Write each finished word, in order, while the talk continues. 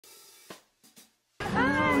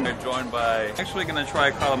are joined by actually gonna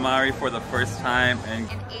try calamari for the first time and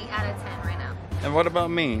an 8 out of 10 right now. And what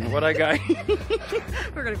about me? What I got?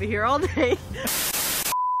 We're gonna be here all day.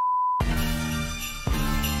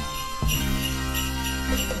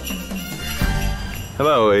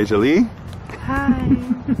 Hello, Asia Lee. Hi.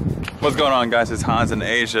 What's going on, guys? It's Hans and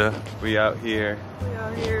Asia. We out here.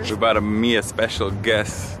 We're about to meet a special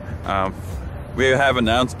guest. We have an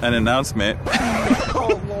announcement.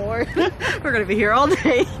 Oh Lord. We're gonna be here all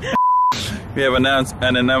day. We have an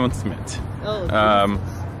announcement. Oh,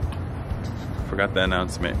 forgot the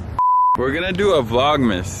announcement. We're gonna do a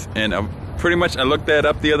Vlogmas, and pretty much I looked that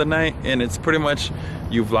up the other night, and it's pretty much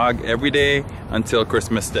you vlog every day until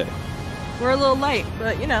Christmas Day. we're a little late,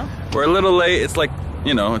 but you know. We're a little late. It's like,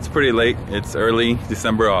 you know, it's pretty late. It's early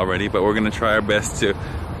December already, but we're gonna try our best to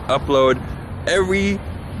upload every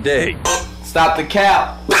day. Stop the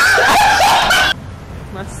cap.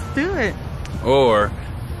 Let's do it. Or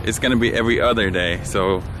it's gonna be every other day.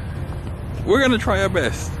 So we're gonna try our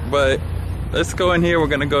best. But let's go in here. We're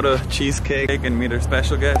gonna go to Cheesecake and meet our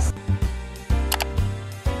special guest.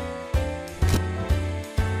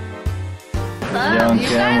 Young you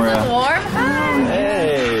camera. guys look warm.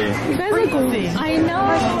 Hey. You guys look warm. I know.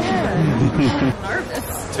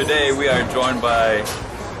 Nervous. Today we are joined by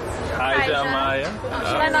Kaisia Amaya.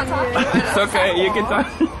 Should I not talk? It's okay, you can talk.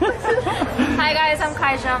 Hi guys, I'm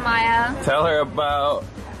Kaisia Amaya.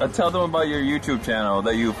 Tell them about your YouTube channel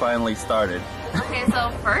that you finally started. Okay, so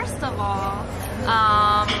first of all,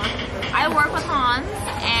 I work with Hans,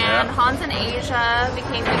 and Hans and Asia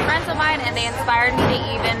became good friends of mine, and they inspired me to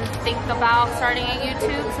even think about starting a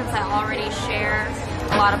YouTube, since I already share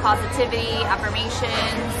a lot of positivity,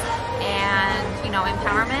 affirmations, and, you know,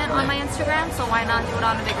 empowerment on my Instagram, so why not do it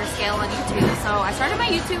on a bigger scale on YouTube? So I started my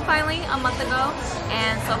YouTube finally a month ago,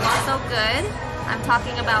 and so far so good. I'm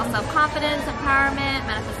talking about self-confidence, empowerment,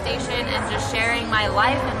 manifestation, and just sharing my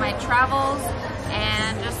life and my travels,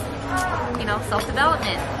 and just, you know,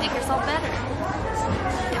 self-development. Make yourself better.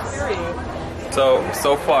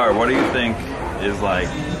 So far, what do you think is like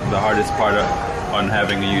the hardest part on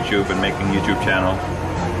having a YouTube and making a YouTube channel?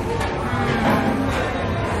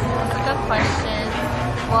 That's a good question.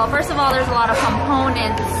 Well, first of all, there's a lot of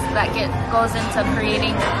components that goes into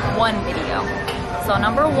creating one video. So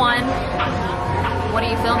number one, what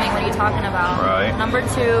are you filming? What are you talking about? Right. Number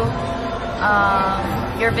two,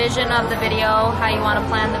 your vision of the video, how you want to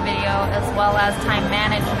plan the video, as well as time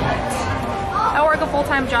management. I work a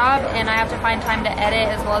full-time job, and I have to find time to edit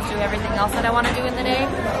as well as do everything else that I want to do in the day.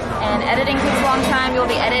 And editing takes a long time. You'll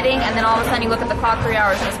be editing, and then all of a sudden you look at the clock, 3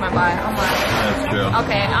 hours just went by. I'm like, That's true.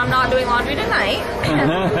 okay, I'm not doing laundry tonight.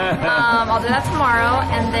 I'll do that tomorrow.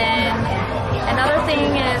 And then another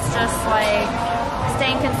thing is just like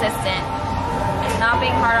staying consistent. Not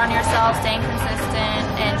being hard on yourself, staying consistent,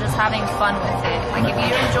 and just having fun with it. Like if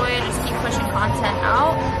you enjoy it, just keep pushing content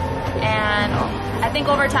out. And I think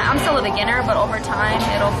over time, I'm still a beginner, but over time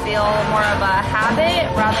it'll feel more of a habit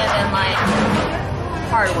rather than like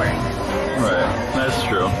hard work. Right, that's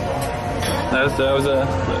true.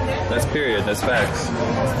 That's period, that's facts.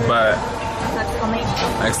 But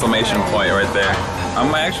exclamation point right there.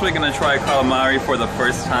 I'm actually gonna try calamari for the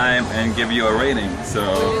first time and give you a rating. So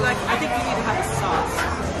I think you need to have a sauce.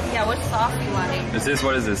 Yeah, what sauce are you wanting?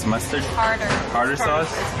 what is this? Mustard? Harder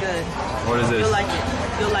sauce? It's good. What is this? You'll like it.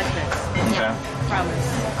 You'll like this. Okay. Promise.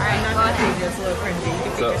 Alright, go ahead. It's a little cringy. You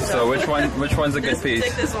can pick So which one's a good piece?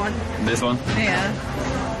 Take this one. This one? Yeah.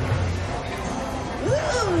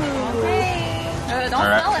 Ooh. Okay. Don't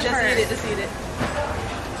Alright. smell it Just first. eat it. Just eat it.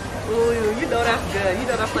 Ooh, you know that's good. You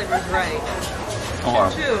know that flavor's right.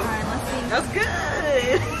 Oh. True. Alright, let's see. That's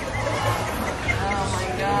good. Oh my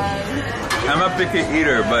god. I'm a picky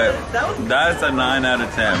eater, but that's a 9 out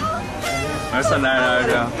of 10. That's a 9 out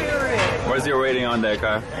of 10. What's your rating on that,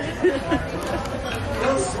 Kai?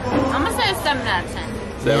 I'm gonna say a 7 out of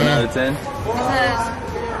 10. 7 out of 10? Because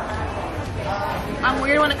I'm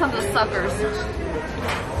weird when it comes to suckers.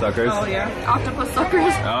 Suckers? Oh yeah. Octopus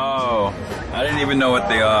suckers. Oh, I didn't even know what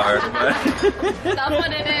they are. That's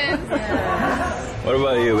what it is. What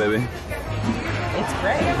about you, baby? It's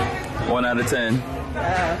great. 1 out of 10.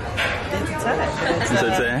 It's a 10. It's a 10?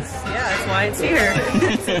 Yeah, that's why it's here.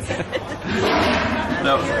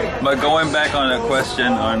 No, but going back on a question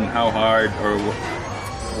on how hard or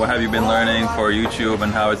what have you been learning for YouTube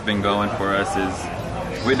and how it's been going for us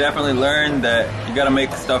is we definitely learned that you gotta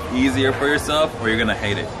make stuff easier for yourself or you're gonna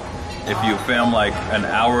hate it. If you film like an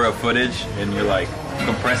hour of footage and you're like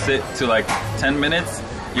compress it to like 10 minutes,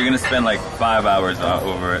 you're gonna spend like 5 hours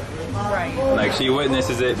over it. Right. Like she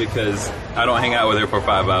witnesses it because I don't hang out with her for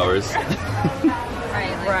 5 hours.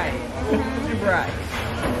 Right. Right. Right.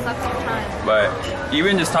 So that's what I'm trying. But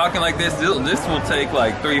even just talking like this will take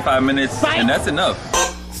like 35 minutes, and that's enough.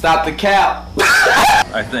 Stop the cap.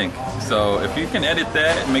 I think. So if you can edit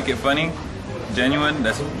that and make it funny, genuine,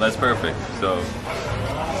 that's perfect. So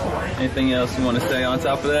anything else you want to say on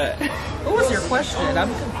top of that? What was your question?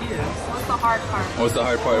 I'm confused. What's the hard part? What's the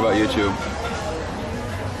hard part about YouTube?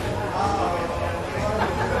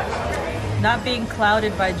 Not being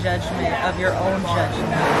clouded by judgment of your own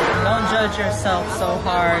judgment. Don't judge yourself so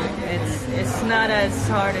hard. It's not as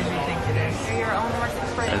hard as you think it is. You're your own worst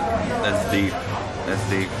critic. That's deep. That's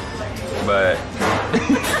deep. But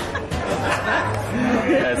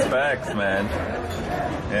that's facts, man.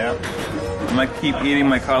 Yeah. I'm gonna keep eating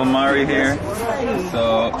my calamari here.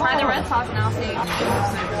 So Try the red sauce now, see.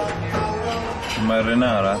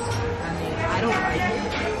 marinara. I don't like it.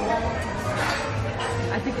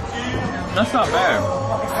 I think it's, That's not bad.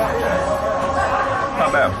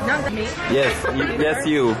 Not bad. not me. Yes,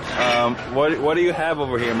 you. What do you have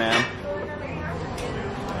over here, ma'am?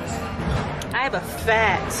 I have a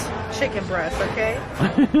fat chicken breast, okay?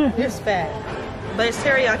 It's fat. But it's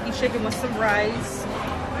teriyaki chicken with some rice.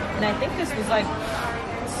 And I think this was like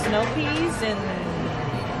snow peas and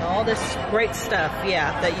all this great stuff,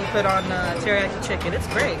 yeah, that you put on teriyaki chicken. It's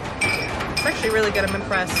great. It's actually really good. I'm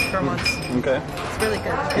impressed for once. Okay. It's really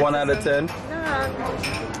good. 1 out of 10.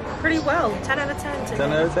 Pretty well. 10 out of 10 today.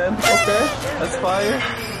 10 out of 10. Okay. That's fire.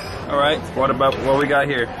 All right. What we got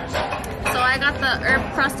here? So I got the herb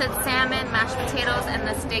crusted salmon, mashed potatoes, and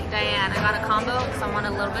the steak Diane. I got a combo because I want a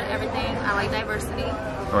little bit of everything. I like diversity.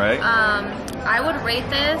 All right. I would rate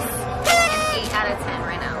this an 8 out of 10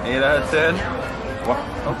 right now. 8 out of 10.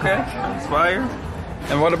 Wow. Okay. That's fire.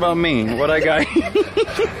 And what about me? What I got?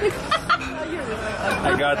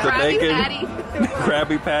 I got the Krabby bacon,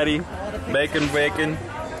 Krabby Patty, bacon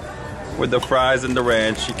with the fries and the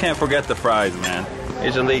ranch. You can't forget the fries, man.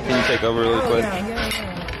 Angelique, can you take over really quick?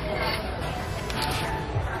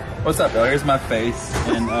 What's up, though? Here's my face,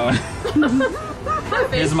 and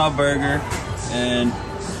here's my burger, and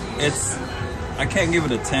I can't give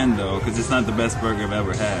it a 10 though, because it's not the best burger I've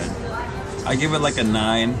ever had. I give it like a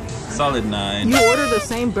 9, solid 9. You order the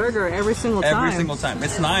same burger every single time. Every single time.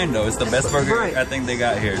 It's 9 though. It's the best burger I think they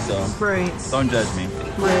got here, so don't judge me.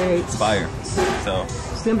 It's fire. So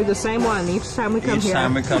it's gonna be the same one each time we come here. Each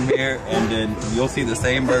time we come here, and then you'll see the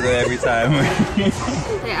same burger every time.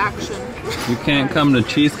 The action. You can't come to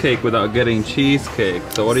Cheesecake without getting cheesecake.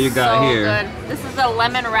 So what do you got here? Good. This is the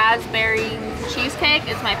lemon raspberry cheesecake.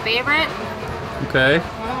 It's my favorite. Okay.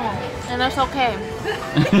 And that's okay.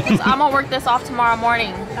 I'm gonna work this off tomorrow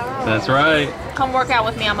morning. That's right. Come work out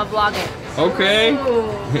with me. I'm gonna vlog it. Okay.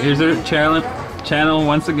 Here's our channel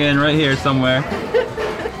once again right here somewhere.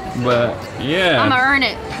 But yeah. I'm gonna earn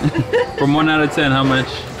it. From 1 out of 10, how much?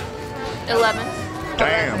 11.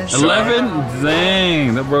 Damn. 11?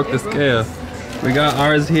 Dang, that broke the scale. We got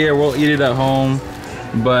ours here. We'll eat it at home.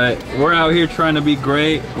 But we're out here trying to be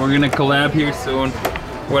great. We're gonna collab here soon.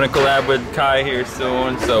 We're gonna collab with Kai here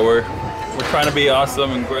soon. So we're trying to be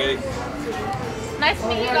awesome and great. Nice to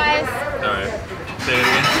meet you guys. All right. Say it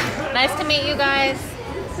again. Nice to meet you guys.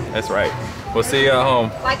 That's right. We'll see you at home.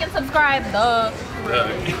 Like and subscribe. Duh.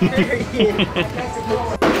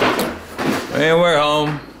 And we're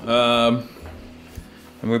home.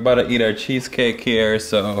 And we're about to eat our cheesecake here,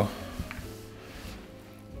 so.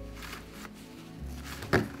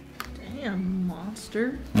 Damn,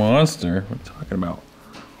 monster. Monster? What are you talking about?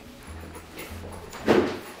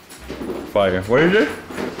 Fire. What is it?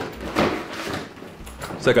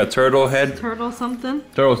 It's like a turtle head. Turtle something?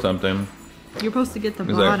 Turtle something. You're supposed to get the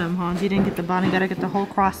bottom, Hans. You didn't get the bottom. You gotta get the whole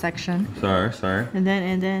cross section. Sorry. And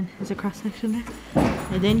then is a cross section there?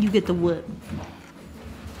 And then you get the wood.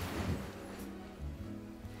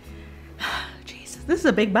 Jesus, this is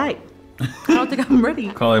a big bite. I don't think I'm ready.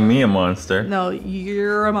 Calling me a monster. No,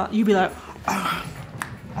 you're a you be like.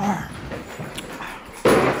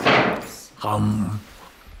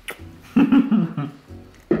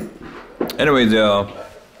 Anyways, y'all,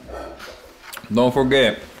 don't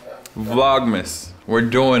forget Vlogmas. We're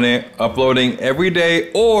doing it, uploading every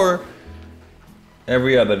day or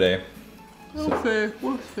every other day. We'll see.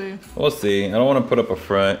 We'll see. I don't want to put up a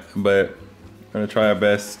front, but we're gonna try our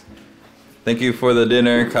best. Thank you for the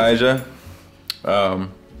dinner, Kaisia. It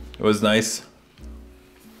was nice.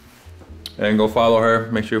 And go follow her.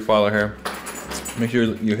 Make sure you follow her. Make sure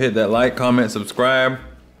you hit that like, comment, subscribe.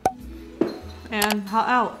 And hot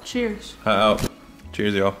out. Cheers. Hot out.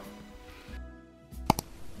 Cheers, y'all.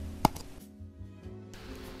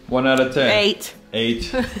 1 out of 10. 8.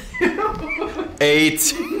 8.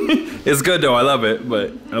 8. It's good though. I love it,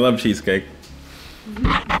 but I love cheesecake.